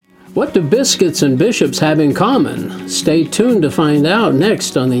What do biscuits and bishops have in common? Stay tuned to find out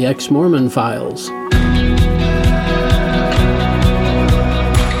next on the Ex-Mormon Files.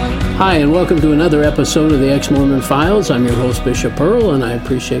 Hi, and welcome to another episode of the Ex-Mormon Files. I'm your host, Bishop Earl, and I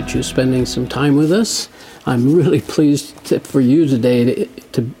appreciate you spending some time with us. I'm really pleased for you today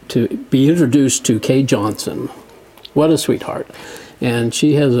to be introduced to Kay Johnson. What a sweetheart. And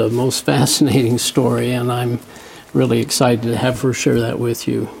she has a most fascinating story, and I'm really excited to have her share that with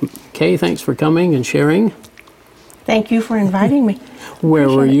you. Kay, thanks for coming and sharing. Thank you for inviting me. Where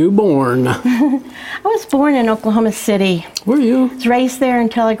were you born? I was born in Oklahoma City. Were you? I was raised there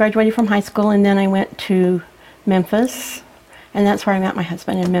until I graduated from high school, and then I went to Memphis, and that's where I met my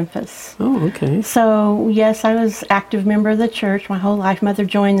husband, in Memphis. Oh, okay. So, yes, I was an active member of the church my whole life. Mother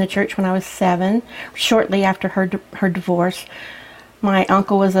joined the church when I was 7, shortly after her divorce. My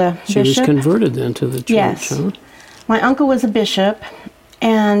uncle was a bishop. She was converted then to the church, yes. Huh? My uncle was a bishop,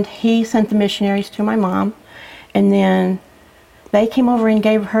 and he sent the missionaries to my mom, and then they came over and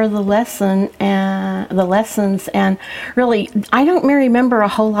gave her the lessons, and really, I don't remember a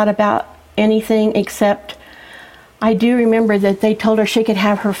whole lot about anything except I do remember that they told her she could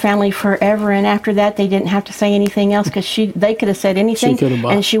have her family forever, and after that they didn't have to say anything else because they could have said anything,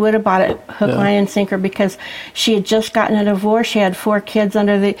 and she would have bought it hook, line, and sinker because she had just gotten a divorce. She had 4 kids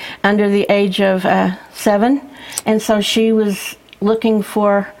under the age of 7, and so she was looking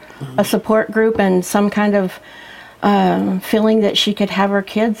for a support group and some kind of feeling that she could have her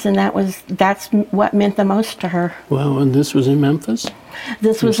kids, and that's what meant the most to her. Wow, and this was in Memphis?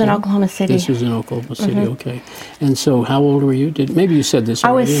 This was in Oklahoma City. This was in Oklahoma City, okay. And so how old were you? Maybe you said this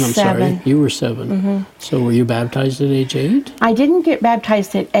already, and I'm 7. sorry. You were 7. So were you baptized at age 8? I didn't get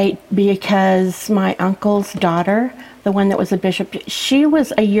baptized at 8 because my uncle's daughter, the one that was a bishop, she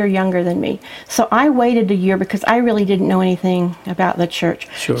was a year younger than me. So I waited a year because I really didn't know anything about the church.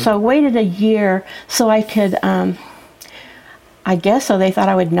 Sure. So I waited a year so I could... I guess so. They thought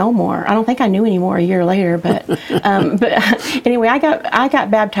I would know more. I don't think I knew any more a year later, but anyway, I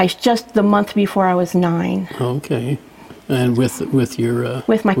got baptized just the month before I was 9. Okay, and with your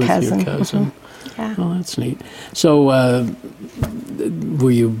with my cousin. Your cousin. Yeah. Oh, that's neat. So,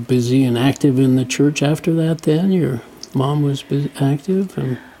 were you busy and active in the church after that? Then your mom was active,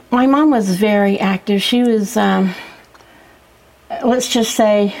 and my mom was very active. She was, let's just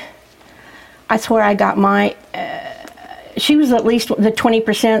say, that's where I got my. She was at least the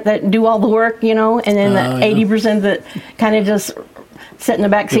 20% that do all the work, and then the 80% that kind of just sit in the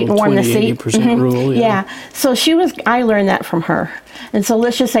back seat and warm the seat. 80% rule, yeah. So I learned that from her. And so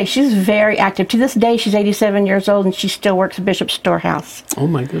let's just say she's very active. To this day, she's 87 years old, and she still works at Bishop's Storehouse. Oh,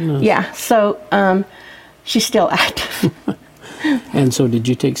 my goodness. Yeah, so she's still active. And so did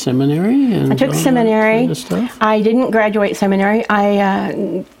you take seminary? I took seminary. Kind of stuff? I didn't graduate seminary.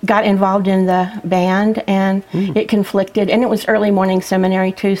 I got involved in the band, and it conflicted. And it was early morning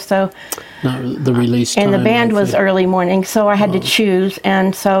seminary, too. So not the release time. And the band was early morning, so I had to choose.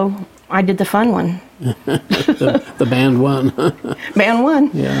 And so I did the fun one. the band won. Band won.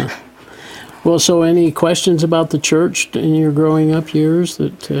 Yeah. Well, so any questions about the church in your growing up years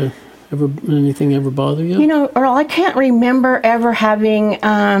that... anything ever bother you? Earl, I can't remember ever having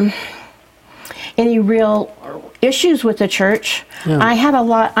any real issues with the church. Yeah. I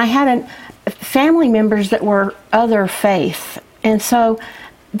had family members that were other faith, and so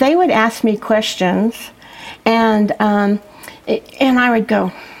they would ask me questions, and I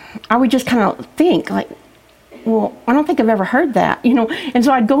would just kind of think like, well, I don't think I've ever heard that, And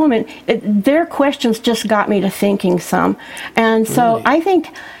so I'd go home, and their questions just got me to thinking some, and so really? I think.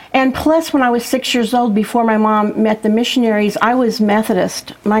 And plus, when I was 6 years old, before my mom met the missionaries, I was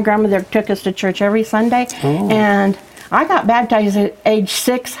Methodist. My grandmother took us to church every Sunday, and I got baptized at age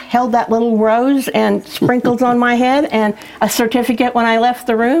 6, held that little rose and sprinkles on my head, and a certificate when I left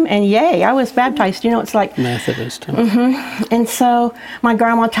the room, and yay, I was baptized. It's like... Methodist. Huh? And so my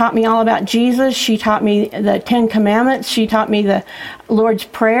grandma taught me all about Jesus. She taught me the 10 Commandments. She taught me the Lord's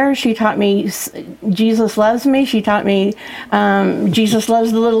Prayer. She taught me Jesus loves me. She taught me Jesus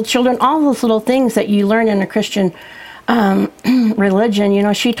loves the little children. All those little things that you learn in a Christian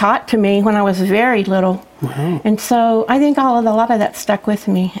religion, she taught to me when I was very little. Wow. And so I think a lot of that stuck with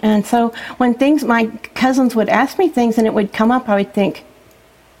me. And so when my cousins would ask me things and it would come up, I would think,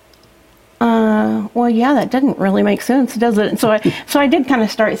 well, yeah, that didn't really make sense, does it? And so I did kind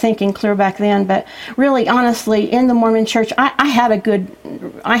of start thinking clear back then. But really, honestly, in the Mormon Church, I had a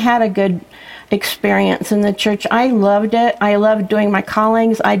good experience in the church. I loved it. I loved doing my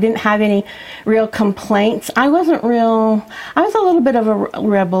callings. I didn't have any real complaints. I was a little bit of a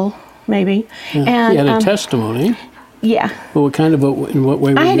rebel, maybe. Yeah. And you had a testimony. Yeah. Well, in what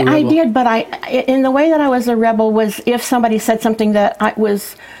way were you a rebel? I did, but in the way that I was a rebel was if somebody said something that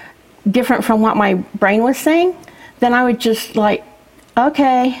was different from what my brain was saying, then I would just like,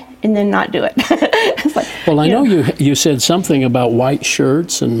 okay, and then not do it. It's like, well, I know you said something about white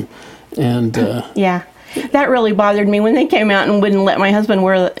shirts and yeah. That really bothered me when they came out and wouldn't let my husband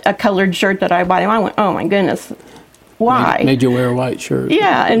wear a colored shirt that I bought him. I went, oh my goodness, why? Made you wear a white shirt.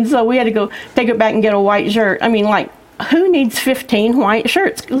 Yeah, and so we had to go take it back and get a white shirt. I mean, like, who needs 15 white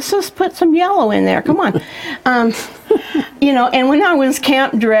shirts? Let's just put some yellow in there. Come on. And when I was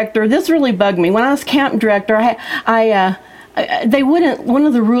camp director, this really bugged me. When I was camp director, they wouldn't, one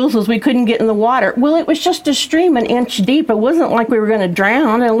of the rules was we couldn't get in the water. Well, it was just a stream an inch deep. It wasn't like we were going to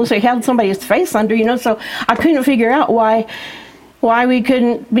drown unless we had somebody's face under, so I couldn't figure out why we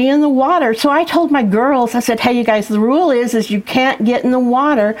couldn't be in the water. So I told my girls, I said, hey, you guys, the rule is you can't get in the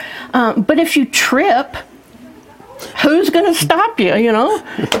water. But if you trip, who's going to stop you,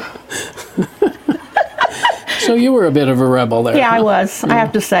 So you were a bit of a rebel there. Yeah, I was. Yeah. I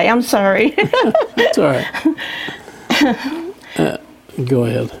have to say. I'm sorry. That's all right. Go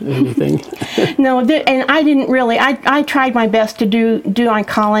ahead. Anything? No, and I didn't really. I tried my best to do my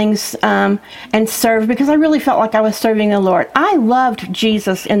callings and serve because I really felt like I was serving the Lord. I loved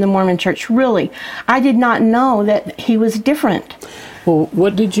Jesus in the Mormon Church. Really, I did not know that he was different. Well,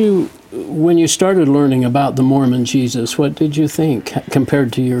 when you started learning about the Mormon Jesus, what did you think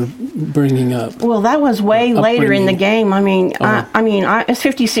compared to your bringing up? Well, that was way later in the game. I mean, it's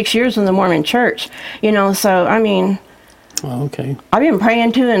 56 years in the Mormon Church, so I mean. Oh, okay. I've been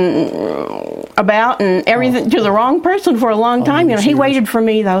praying to and about and everything to the wrong person for a long time. He waited for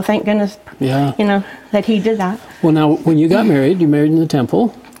me though. Thank goodness. Yeah. That he did that. Well, now when you got married, you married in the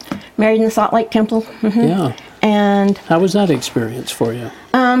temple. Married in the Salt Lake Temple. Mm-hmm. Yeah. And how was that experience for you?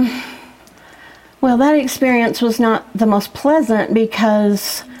 Well, that experience was not the most pleasant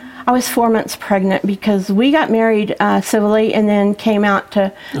because I was 4 months pregnant because we got married civilly and then came out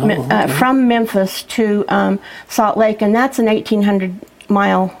to from Memphis to Salt Lake, and that's an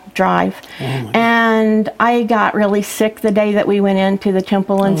 1,800-mile drive. And I got really sick the day that we went into the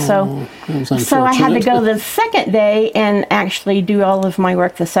temple, and so I had to go the second day and actually do all of my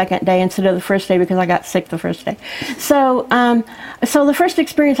work the second day instead of the first day because I got sick the first day. So the first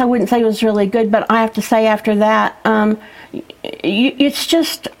experience I wouldn't say was really good, but I have to say after that, it's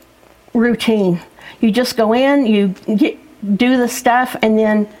just routine. You just go in, do the stuff, and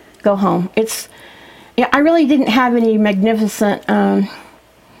then go home. I really didn't have any magnificent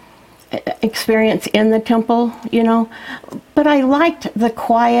experience in the temple, but I liked the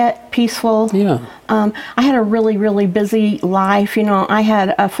quiet, peaceful. Yeah. I had a really, really busy life. I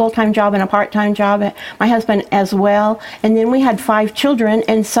had a full-time job and a part-time job. My husband as well, and then we had 5 children,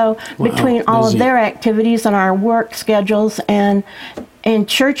 and so between all of their activities and our work schedules and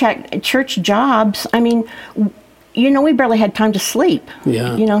church jobs, I mean, we barely had time to sleep.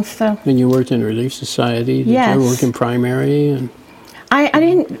 Yeah. So. And you worked in Relief Society. Did you work in primary? And I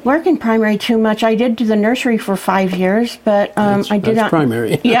didn't work in primary too much. I did do the nursery for 5 years, but I did not.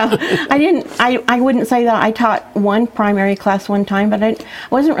 Primary. Yeah, I didn't. I wouldn't say that I taught one primary class one time, but I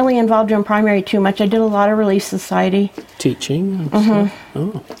wasn't really involved in primary too much. I did a lot of Relief Society teaching. And stuff.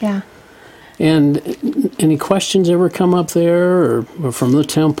 Oh. Yeah. And any questions ever come up there or from the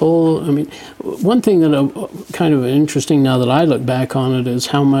temple? I mean, one thing that kind of interesting now that I look back on it is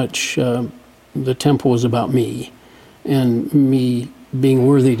how much the temple was about me and me being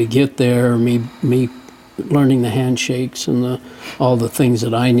worthy to get there, me learning the handshakes and all the things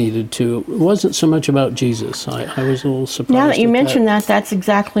that I needed to. It wasn't so much about Jesus. I was a little surprised. Now that you mention that's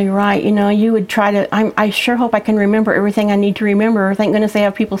exactly right. You would try to, I sure hope I can remember everything I need to remember. Thank goodness they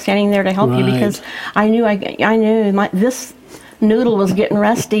have people standing there to help you, because I knew this noodle was getting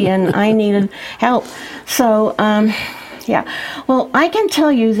rusty and I needed help. So, yeah. Well, I can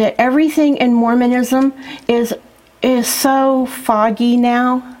tell you that everything in Mormonism is so foggy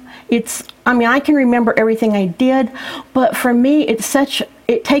now. I can remember everything I did, but for me, it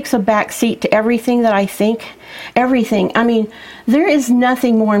takes a back seat to everything that I think. Everything. I mean, there is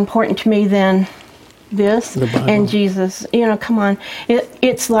nothing more important to me than this and Jesus. Come on.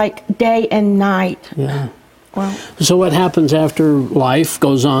 It's like day and night. Yeah. Well, so what happens after life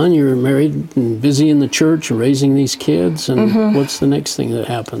goes on? You're married and busy in the church and raising these kids, and what's the next thing that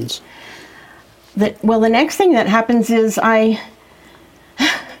happens? The next thing that happens is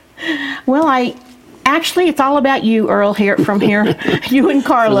actually, it's all about you, Earl, from here, you and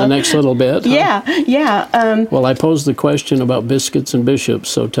Carla. For the next little bit? Huh? Yeah. Well, I posed the question about biscuits and bishops,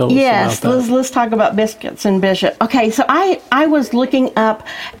 so tell us about that. Yes, let's talk about biscuits and bishop. Okay, so I was looking up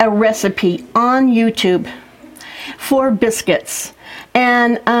a recipe on YouTube, 4 biscuits.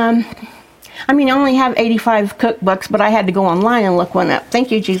 And I mean, I only have 85 cookbooks, but I had to go online and look one up.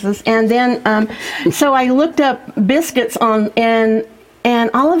 Thank you, Jesus. And then, so I looked up biscuits and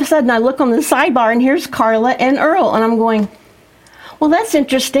all of a sudden I look on the sidebar and here's Carla and Earl. And I'm going, well, that's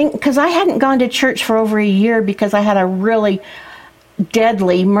interesting, because I hadn't gone to church for over a year because I had a really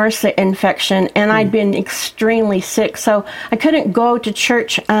deadly MRSA infection and I'd been extremely sick. So I couldn't go to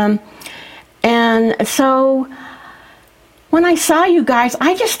church. And so when I saw you guys,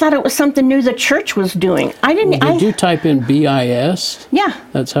 I just thought it was something new the church was doing. I didn't. Did you type in BIS? Yeah.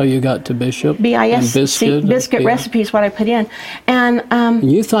 That's how you got to Bishop? BIS. And biscuit recipe is what I put in. And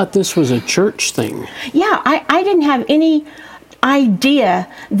you thought this was a church thing? Yeah, I didn't have any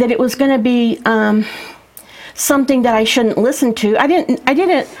idea that it was going to be something that I shouldn't listen to. I didn't.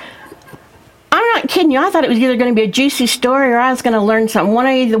 I'm not kidding you. I thought it was either going to be a juicy story or I was going to learn something. One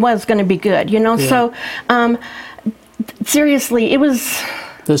of either was going to be good, you know. Yeah. So. Seriously, it was...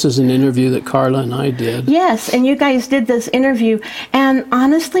 This is an interview that Carla and I did. Yes, and you guys did this interview. And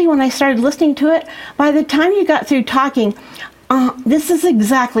honestly, when I started listening to it, by the time you got through talking, this is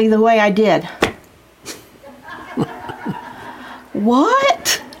exactly the way I did.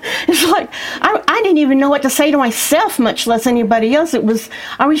 What? It's like, I didn't even know what to say to myself, much less anybody else.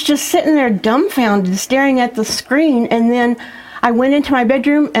 I was just sitting there dumbfounded, staring at the screen. And then I went into my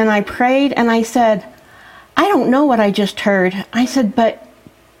bedroom and I prayed and I said, I don't know what I just heard. I said, but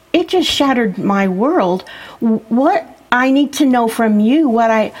it just shattered my world. What I need to know from you,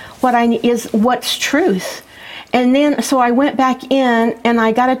 what's truth. And then, so I went back in and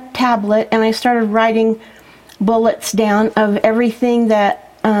I got a tablet and I started writing bullets down of everything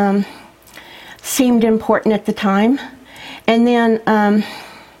that seemed important at the time. And then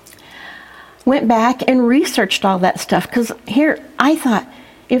went back and researched all that stuff. Because here, I thought,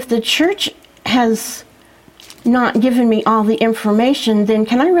 if the church has not given me all the information, then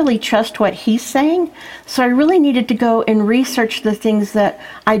can I really trust what he's saying? So I really needed to go and research the things that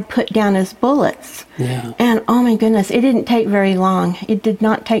I'd put down as bullets. Yeah. And oh my goodness, it didn't take very long. It did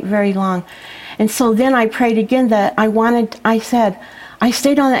not take very long. And so then I prayed again that I said, I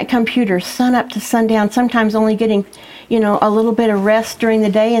stayed on that computer sun up to sundown, sometimes only getting, a little bit of rest during the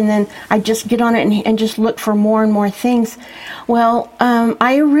day, and then I just get on it and just look for more and more things. Well,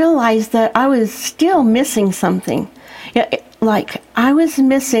 I realized that I was still missing something. Like I was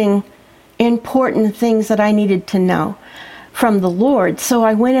missing important things that I needed to know from the Lord. So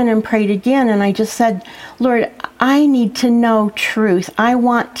I went in and prayed again, and I just said, Lord, I need to know truth. I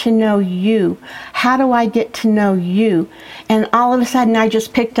want to know you. How do I get to know you? And all of a sudden, I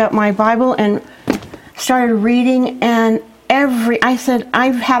just picked up my Bible and started reading, and I said,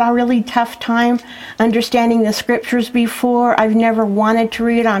 I've had a really tough time understanding the scriptures before. I've never wanted to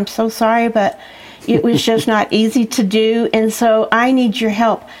read. I'm so sorry, but it was just not easy to do, and so I need your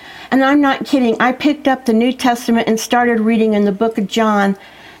help. And I'm not kidding. I picked up the New Testament and started reading in the book of John,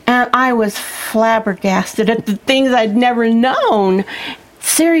 and I was flabbergasted at the things I'd never known.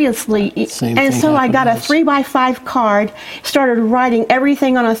 Seriously. And so I got a 3x5 card, started writing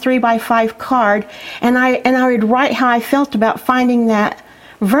everything on a 3x5 card, and I would write how I felt about finding that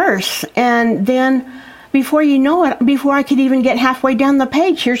verse. And then before you know it, before I could even get halfway down the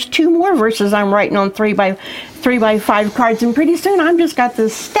page, here's 2 more verses I'm writing on 3x5 cards, and pretty soon I've just got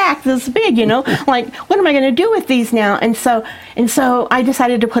this stack this big, like, what am I going to do with these now? And so I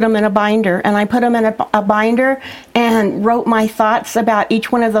decided to put them in a binder, and I put them in a binder and wrote my thoughts about each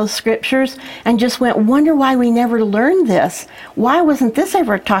one of those scriptures, and just wonder why we never learned this. Why wasn't this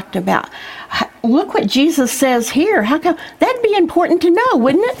ever talked about? Look what Jesus says here. How come? That'd be important to know,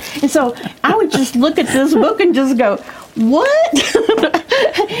 wouldn't it? And so I would just look at this book and just go, what?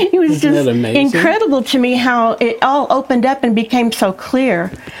 It was just incredible to me how it all opened up and became so clear.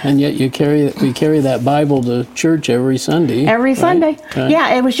 And yet we carry that Bible to church every Sunday. Every Sunday. Right.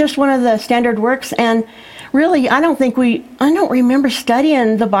 Yeah, it was just one of the standard works. And really, I don't remember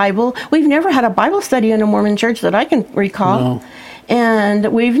studying the Bible. We've never had a Bible study in a Mormon church that I can recall. No.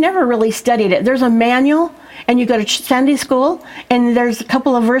 And we've never really studied it. There's a manual, and you go to Sunday school, and there's a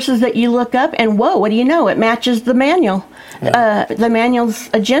couple of verses that you look up, and whoa, what do you know? It matches the manual, the manual's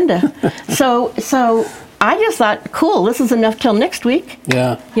agenda. So I just thought, cool, this is enough till next week.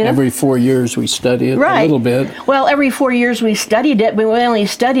 Yeah, every 4 years we study it a little bit. Well, every 4 years we studied it, but we only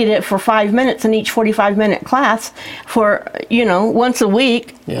studied it for 5 minutes in each 45-minute class for, once a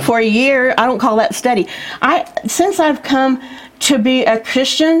week for a year. I don't call that study. Since I've come to be a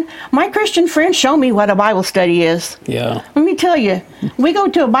Christian, my Christian friends show me what a Bible study is. Yeah. Let me tell you, we go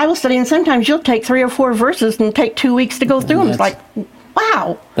to a Bible study, and sometimes you'll take 3 or 4 verses and take 2 weeks to go through them. It's like,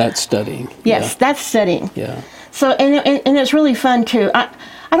 wow. That's studying. Yes, that's studying. Yeah. So and it's really fun too.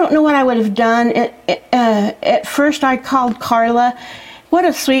 I don't know what I would have done. At first, I called Carla. What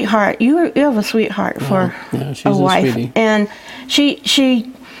a sweetheart! You have a sweetheart for she's a wife. Sweetie. And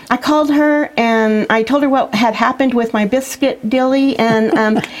I called her and I told her what had happened with my biscuit dilly,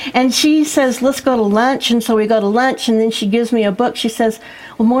 and and she says, let's go to lunch. And so we go to lunch, and then she gives me a book. She says,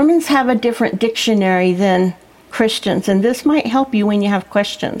 well, Mormons have a different dictionary than Christians, and this might help you when you have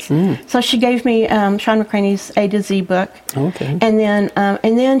questions. So she gave me Sean McCraney's A to Z book. Okay. And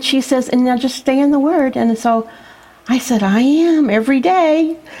then she says, and now just stay in the Word. And so I said, I am every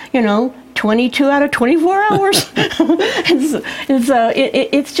day, 22 out of 24 hours.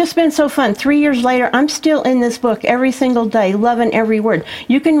 It's just been so fun. 3 years later, I'm still in this book every single day, loving every word.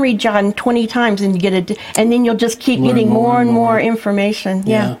 You can read John 20 times and and then you'll just keep getting more and more information.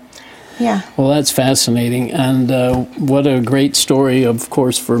 Yeah. Well, that's fascinating, and what a great story, of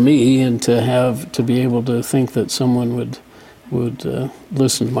course, for me, and to be able to think that someone would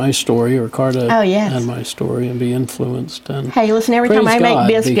listen to my story, or Carta and my story, and be influenced. And hey, listen, every time I make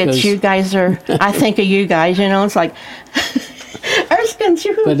biscuits, you guys are, I think of you guys, it's like,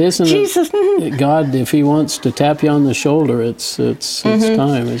 but isn't Jesus. It, God, if he wants to tap you on the shoulder, it's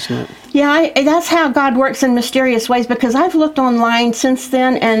time, isn't it? Yeah, that's how God works in mysterious ways, because I've looked online since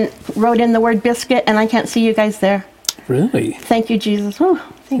then and wrote in the word biscuit, and I can't see you guys there. Really? Thank you, Jesus. Oh,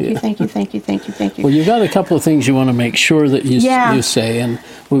 thank you. Well, you got a couple of things you want to make sure that you say, and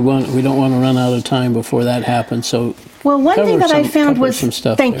we don't want to run out of time before that happens. So, well, one thing that I found was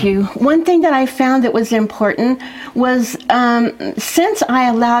thank you. One thing that I found that was important was since I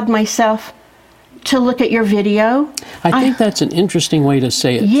allowed myself to look at your video. I think that's an interesting way to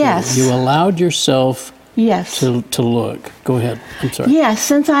say it. Yes. Too. You allowed yourself. Yes. To look. Go ahead. I'm sorry. Yes.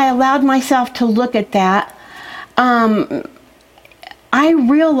 Since I allowed myself to look at that. I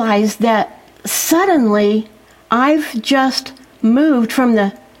realized that suddenly I've just moved from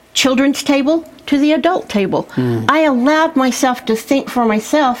the children's table to the adult table. I allowed myself to think for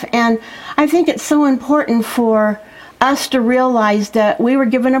myself, and I think it's so important for us to realize that we were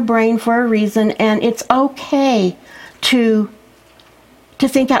given a brain for a reason, and it's okay to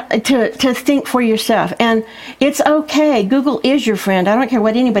think for yourself, and it's okay. Google is your friend. I don't care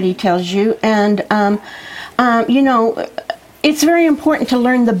what anybody tells you, and it's very important to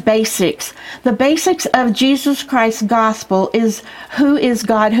learn the basics. The basics of Jesus Christ's gospel is who is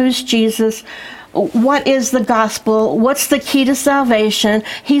God, who's Jesus, what is the gospel, what's the key to salvation.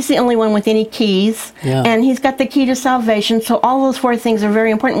 He's the only one with any keys, and he's got the key to salvation. So all those four things are very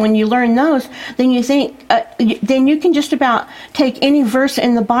important. When you learn those, then you think, then you can just about take any verse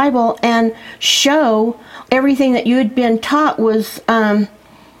in the Bible and show everything that you had been taught was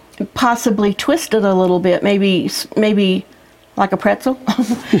possibly twisted a little bit, maybe like a pretzel.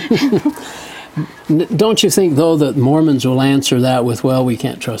 Don't you think, though, that Mormons will answer that with, well, we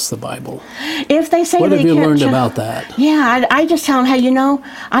can't trust the Bible? If they say what they have you can't learned about that? Yeah, I just tell them, hey,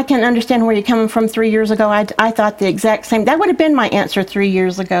 I can understand where you're coming from 3 years ago. I thought the exact same. That would have been my answer 3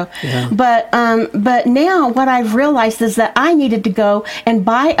 years ago. Yeah. But now what I've realized is that I needed to go and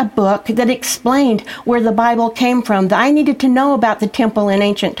buy a book that explained where the Bible came from. That I needed to know about the temple in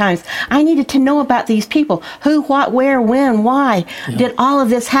ancient times. I needed to know about these people. Who, what, where, when, why did all of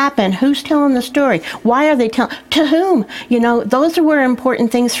this happen? Who's telling the story? Why are they telling? To whom? Those were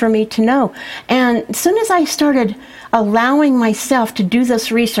important things for me to know. And as soon as I started allowing myself to do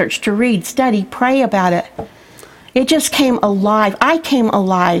this research, to read, study, pray about it, it just came alive. I came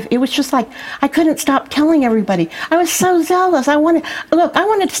alive. It was just like I couldn't stop telling everybody. I was so zealous. I wanted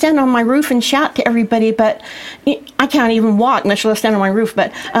to stand on my roof and shout to everybody, but I can't even walk unless I stand on my roof.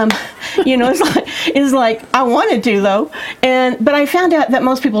 But it's like I wanted to though, but I found out that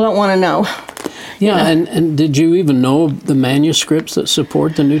most people don't want to know. Yeah, and did you even know the manuscripts that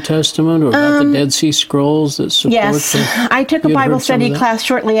support the New Testament, or about the Dead Sea Scrolls that support? Yes, I took a Bible study class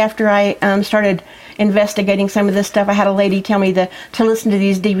shortly after I started investigating some of this stuff. I had a lady tell me to listen to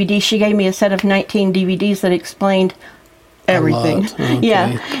these DVDs. She gave me a set of 19 DVDs that explained everything. Okay.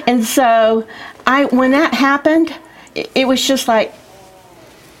 Yeah, and so when that happened, it was just like,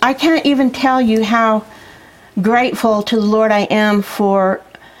 I can't even tell you how grateful to the Lord I am for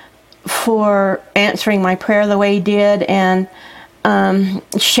answering my prayer the way he did, and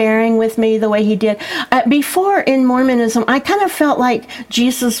sharing with me the way he did. Before, in Mormonism, I kind of felt like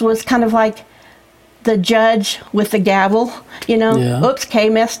Jesus was kind of like the judge with the gavel, oops, Kay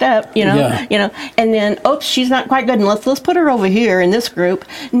messed up, and then, oops, she's not quite good, and let's put her over here in this group.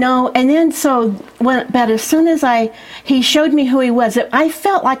 No, and then but as soon as he showed me who he was, I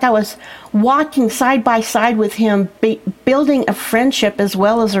felt like I was walking side by side with him, building a friendship as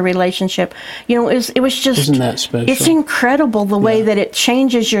well as a relationship. You know, it was just... Isn't that special? It's incredible the way that it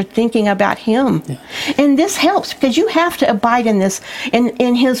changes your thinking about him. Yeah. And this helps because you have to abide in this,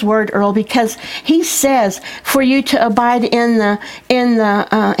 in his word, Earl, because he says for you to abide in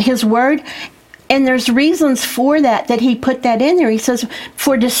his word. And there's reasons for that he put that in there. He says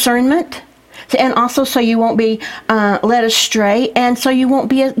for discernment, and also so you won't be led astray, and so you won't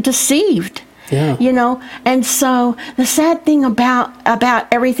be deceived. Yeah. You know, and so the sad thing about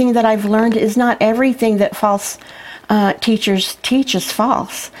everything that I've learned is not everything that false teachers teach is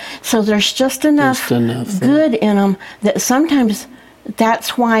false. So there's just enough good in them that sometimes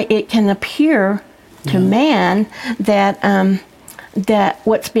that's why it can appear to man that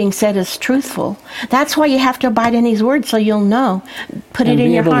what's being said is truthful. That's why you have to abide in his word, so you'll know. Put it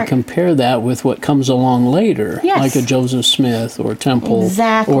in your heart. And be able to compare that with what comes along later, like a Joseph Smith or temple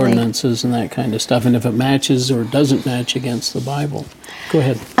ordinances and that kind of stuff, and if it matches or doesn't match against the Bible. Go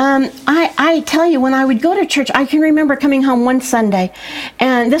ahead. I tell you, when I would go to church, I can remember coming home one Sunday,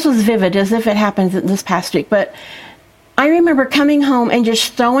 and this was vivid as if it happened this past week, but I remember coming home and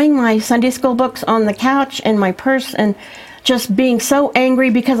just throwing my Sunday school books on the couch and my purse and just being so angry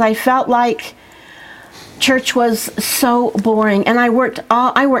because I felt like church was so boring. And I worked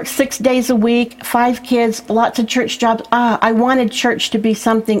 6 days a week, 5 kids, lots of church jobs. I wanted church to be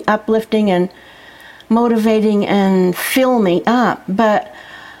something uplifting and motivating and fill me up. But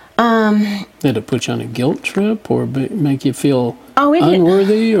did it put you on a guilt trip or make you feel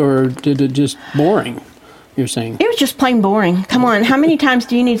unworthy, or did it just boring? You're saying it was just plain boring. Come on, how many times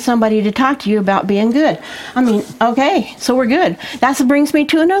do you need somebody to talk to you about being good? I mean, okay, so we're good. That brings me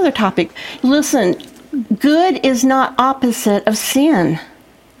to another topic. Listen, good is not opposite of sin.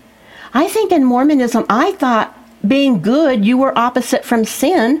 I think in Mormonism, I thought being good, you were opposite from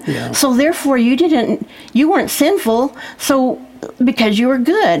sin. Yeah. So therefore, you weren't sinful. So because you were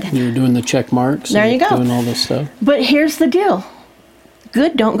good, you were doing the check marks. There you go, doing all this stuff. But here's the deal: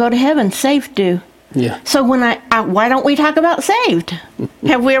 good don't go to heaven. Saved do. Yeah. So when why don't we talk about saved?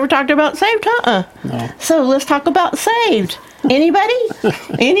 Have we ever talked about saved? No. So let's talk about saved. Anybody?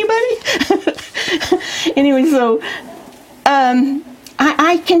 Anybody? Anyway, so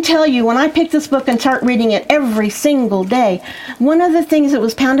I can tell you, when I pick this book and start reading it every single day, one of the things that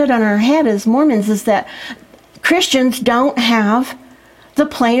was pounded on our head as Mormons is that Christians don't have the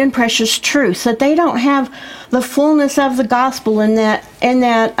plain and precious truth, that they don't have the fullness of the gospel, and that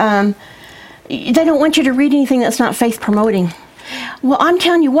they don't want you to read anything that's not faith promoting. Well, I'm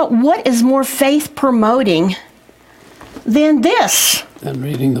telling you what is more faith promoting than this? Than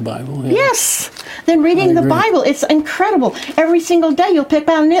reading the Bible. Yeah. Yes, than reading the Bible. It's incredible. Every single day you'll pick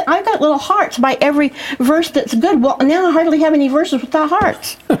out, and I've got little hearts by every verse that's good. Well, now I hardly have any verses without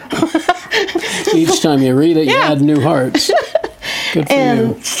hearts. Each time you read it, you add new hearts. Good for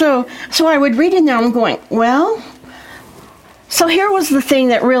you. So I would read in there, I'm going, well... So here was the thing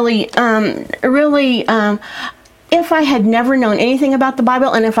that really, if I had never known anything about the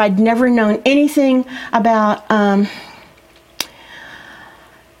Bible, and if I'd never known anything about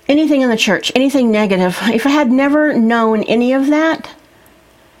anything in the church, anything negative, if I had never known any of that,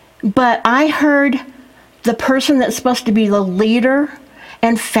 but I heard the person that's supposed to be the leader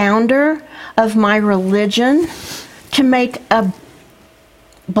and founder of my religion to make a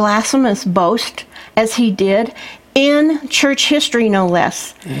blasphemous boast as he did, in church history, no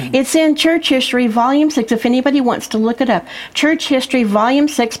less. Mm. It's in Church History, Volume 6, if anybody wants to look it up. Church History, Volume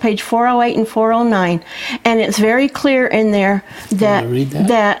 6, page 408 and 409. And it's very clear in there that... Can I read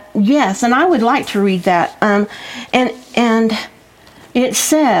that? Yes, and I would like to read that. And it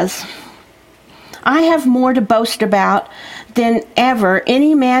says, I have more to boast about than ever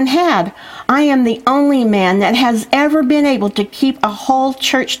any man had. I am the only man that has ever been able to keep a whole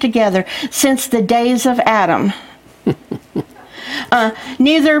church together since the days of Adam.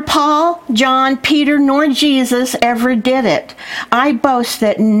 Neither Paul, John, Peter, nor Jesus ever did it. I boast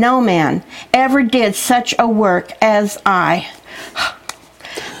that no man ever did such a work as I.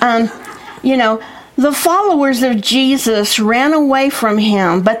 The followers of Jesus ran away from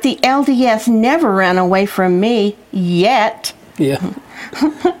him, but the LDS never ran away from me yet. Yeah.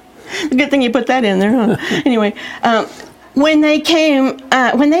 Good thing you put that in there, huh? Anyway, when they can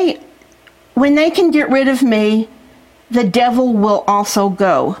get rid of me, the devil will also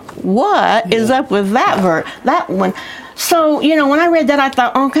go. What is up with that one? So, when I read that, I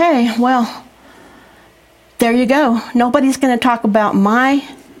thought, okay, well, there you go. Nobody's going to talk about my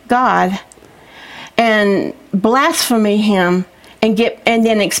God and blaspheme him and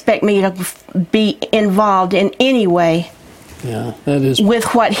then expect me to be involved in any way Yeah, that is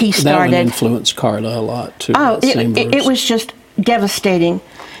with what he started. That one influenced Carla a lot too. Oh, it was just devastating.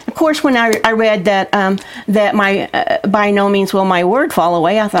 Of course, when I read that that my by no means will my word fall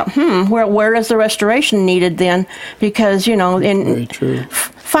away, I thought, where is the restoration needed then? Because in very true.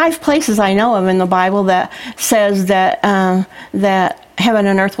 5 places I know of in the Bible that says that that heaven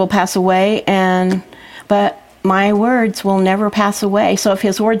and earth will pass away, but my words will never pass away. So if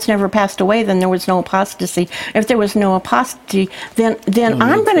his words never passed away, then there was no apostasy. If there was no apostasy, then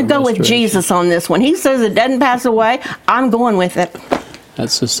I'm going to go with Jesus on this one. He says it doesn't pass away. I'm going with it.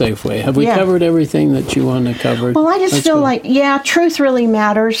 That's the safe way. Have we covered everything that you want to cover? Well, I just feel like, truth really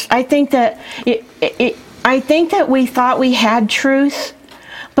matters. I think that I think that we thought we had truth,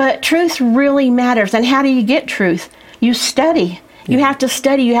 but truth really matters. And how do you get truth? You study. You have to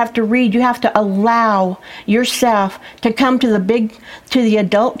study, you have to read, you have to allow yourself to come to the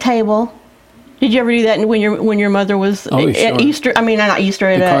adult table. Did you ever do that when your mother was at Easter? I mean, not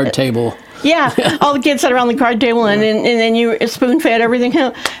Easter. The card table. Yeah, all the kids sat around the card table and then you spoon-fed everything.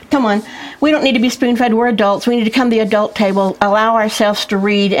 Come on, we don't need to be spoon-fed. We're adults. We need to come to the adult table, allow ourselves to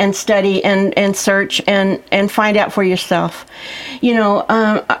read and study and search and find out for yourself.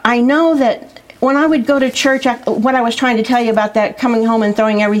 I know that when I would go to church, what I was trying to tell you about that coming home and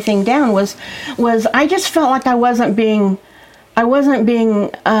throwing everything down was I just felt like I wasn't being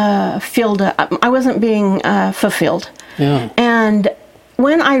filled up. I wasn't being fulfilled. Yeah. And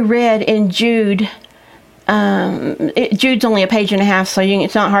when I read in Jude, Jude's only a page and a half, so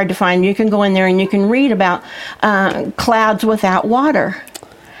it's not hard to find. You can go in there and you can read about clouds without water.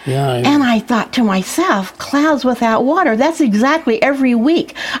 Yeah, and I thought to myself, clouds without water, that's exactly every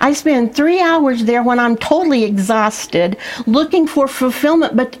week. I spend 3 hours there when I'm totally exhausted looking for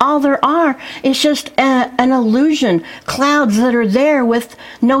fulfillment, but all there are is just an illusion, clouds that are there with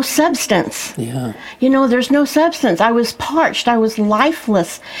no substance. Yeah. There's no substance. I was parched. I was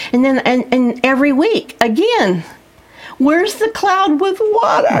lifeless. And then and every week, again, where's the cloud with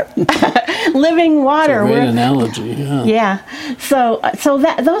water? Living water. It's a great analogy. Yeah. Yeah. So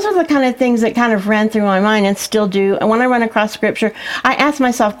those are the kind of things that kind of ran through my mind and still do. And when I run across Scripture, I ask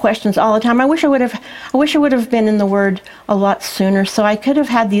myself questions all the time. I wish I would have been in the Word a lot sooner, so I could have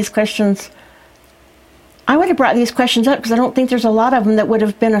had these questions. I would have brought these questions up because I don't think there's a lot of them that would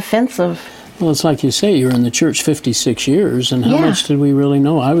have been offensive. Well, it's like you say, you're in the church 56 years, and how much did we really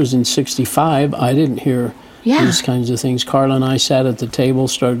know? I was in 65. I didn't hear these kinds of things. Carla and I sat at the table,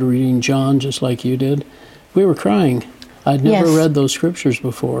 started reading John just like you did. We were crying. I'd never read those scriptures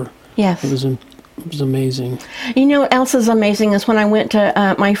before. Yes. It was amazing. You know what else is amazing is when I went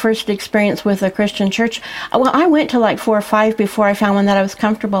to my first experience with a Christian church. Well, I went to like 4 or 5 before I found one that I was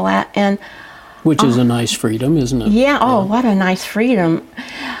comfortable at. Which is a nice freedom, isn't it? Yeah. Oh, what a nice freedom.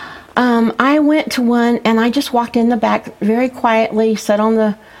 I went to one and I just walked in the back very quietly, sat on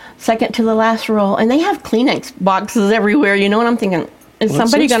the second to the last row, and they have Kleenex boxes everywhere, and I'm thinking, is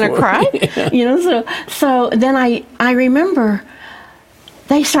somebody going to cry? So then I remember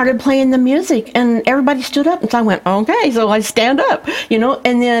they started playing the music and everybody stood up, and so I went, okay, so I stand up,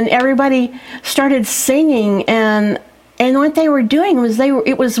 and then everybody started singing, and what they were doing was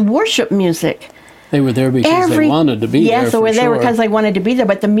it was worship music. They were there because they wanted to be there. Yes, they were there because they wanted to be there,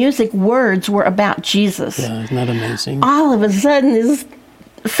 but the music words were about Jesus. Yeah, isn't that amazing? All of a sudden, this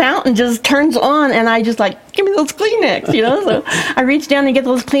fountain just turns on, and I just like, give me those Kleenex, So I reach down and get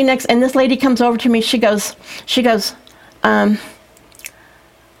those Kleenex, and this lady comes over to me. She goes, are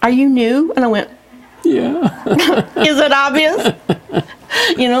you new? And I went, yeah. Is it obvious?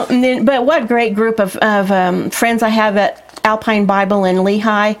 And then, but what great group of friends I have at Alpine Bible in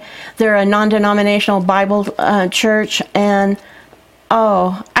Lehigh. They're a non-denominational Bible church, and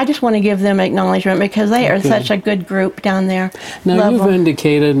I just want to give them acknowledgement because they are such a good group down there. Now, you've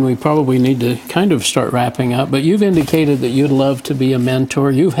indicated, and we probably need to kind of start wrapping up, but you've indicated that you'd love to be a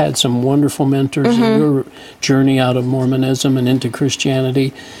mentor. You've had some wonderful mentors in your journey out of Mormonism and into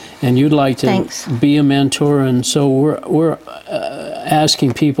Christianity, and you'd like to be a mentor. And so we're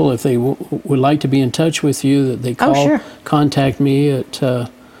asking people if they would like to be in touch with you, that they contact me at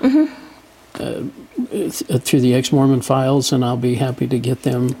through the Ex-Mormon files, and I'll be happy to get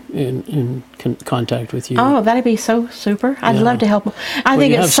them in contact with you. Oh, that'd be so super. I'd love to help them. I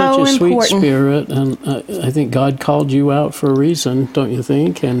think it's so important. You have such a sweet spirit, and I think God called you out for a reason, don't you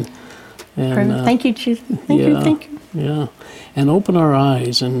think? And thank you, Jesus. Thank you. Yeah. And open our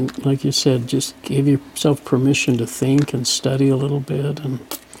eyes, and like you said, just give yourself permission to think and study a little bit. And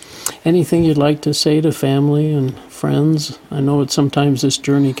anything you'd like to say to family and friends? I know sometimes this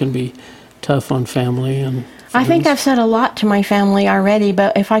journey can be tough on family and friends. I think I've said a lot to my family already,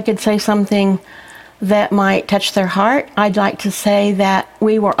 but if I could say something that might touch their heart. I'd like to say that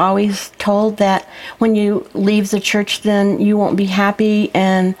we were always told that when you leave the church, then you won't be happy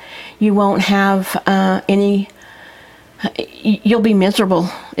and you won't have you'll be miserable,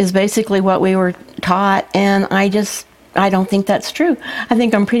 is basically what we were taught. And I don't think that's true. I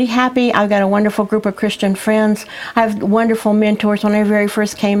think I'm pretty happy. I've got a wonderful group of Christian friends. I have wonderful mentors. When I very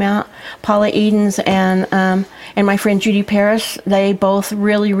first came out, Paula Edens and my friend Judy Paris, they both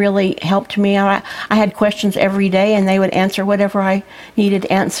really, really helped me. I had questions every day, and they would answer whatever I needed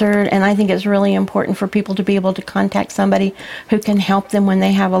answered. And I think it's really important for people to be able to contact somebody who can help them when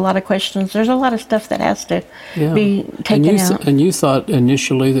they have a lot of questions. There's a lot of stuff that has to be taken out. And you thought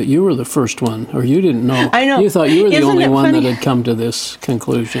initially that you were the first one, or you didn't know. I know. You thought you were the only one funny? that had come to this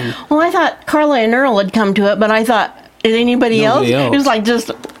conclusion. Well, I thought Carla and Earl had come to it, but I thought, is anybody else? It was like just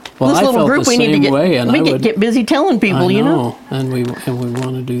this little group. We need to get busy telling people, I know. And we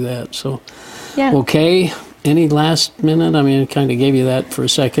want to do that. So, yeah. Okay. Any last minute? I mean, I kind of gave you that for a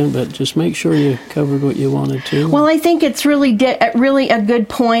second, but just make sure you covered what you wanted to. Well, I think it's really a good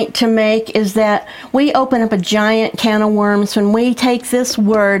point to make is that we open up a giant can of worms when we take this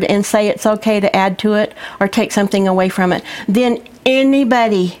word and say it's okay to add to it or take something away from it. Then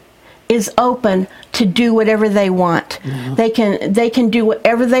anybody is open to do whatever they want. Yeah. They can do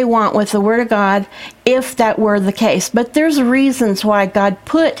whatever they want with the Word of God if that were the case. But there's reasons why God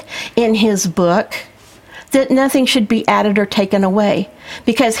put in His book that nothing should be added or taken away,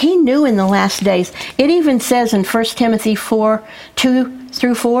 because He knew in the last days. It even says in 1 Timothy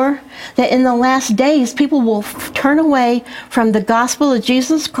 4:2-4, that in the last days people will turn away from the gospel of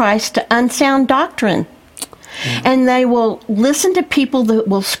Jesus Christ to unsound doctrine. Mm-hmm. And they will listen to people that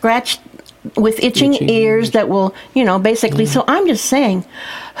will scratch with itching ears that will, basically. So I'm just saying,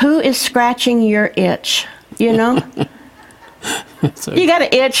 who is scratching your itch? You got an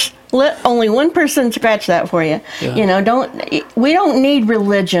itch. Let only one person scratch that for you. Yeah. We don't need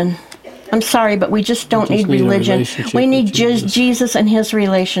religion. I'm sorry, but we just don't need religion. We need just Jesus and His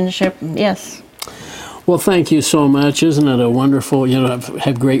relationship. Yes. Well, thank you so much. Isn't it a wonderful,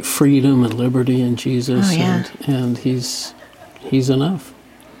 have great freedom and liberty in Jesus. Oh, yeah. And He's enough.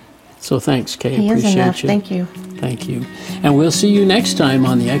 So thanks, Kay. He Appreciate is enough. you. Thank you. Thank you. And we'll see you next time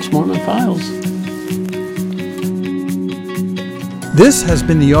on the Ex-Mormon Files. This has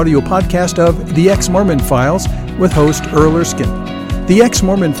been the audio podcast of The Ex-Mormon Files with host Earl Erskine. The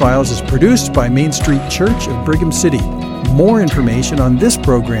Ex-Mormon Files is produced by Main Street Church of Brigham City. More information on this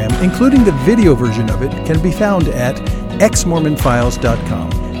program, including the video version of it, can be found at exmormonfiles.com.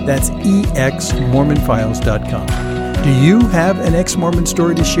 That's exmormonfiles.com. Do you have an ex-Mormon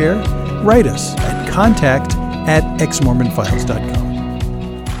story to share? Write us at contact@exmormonfiles.com.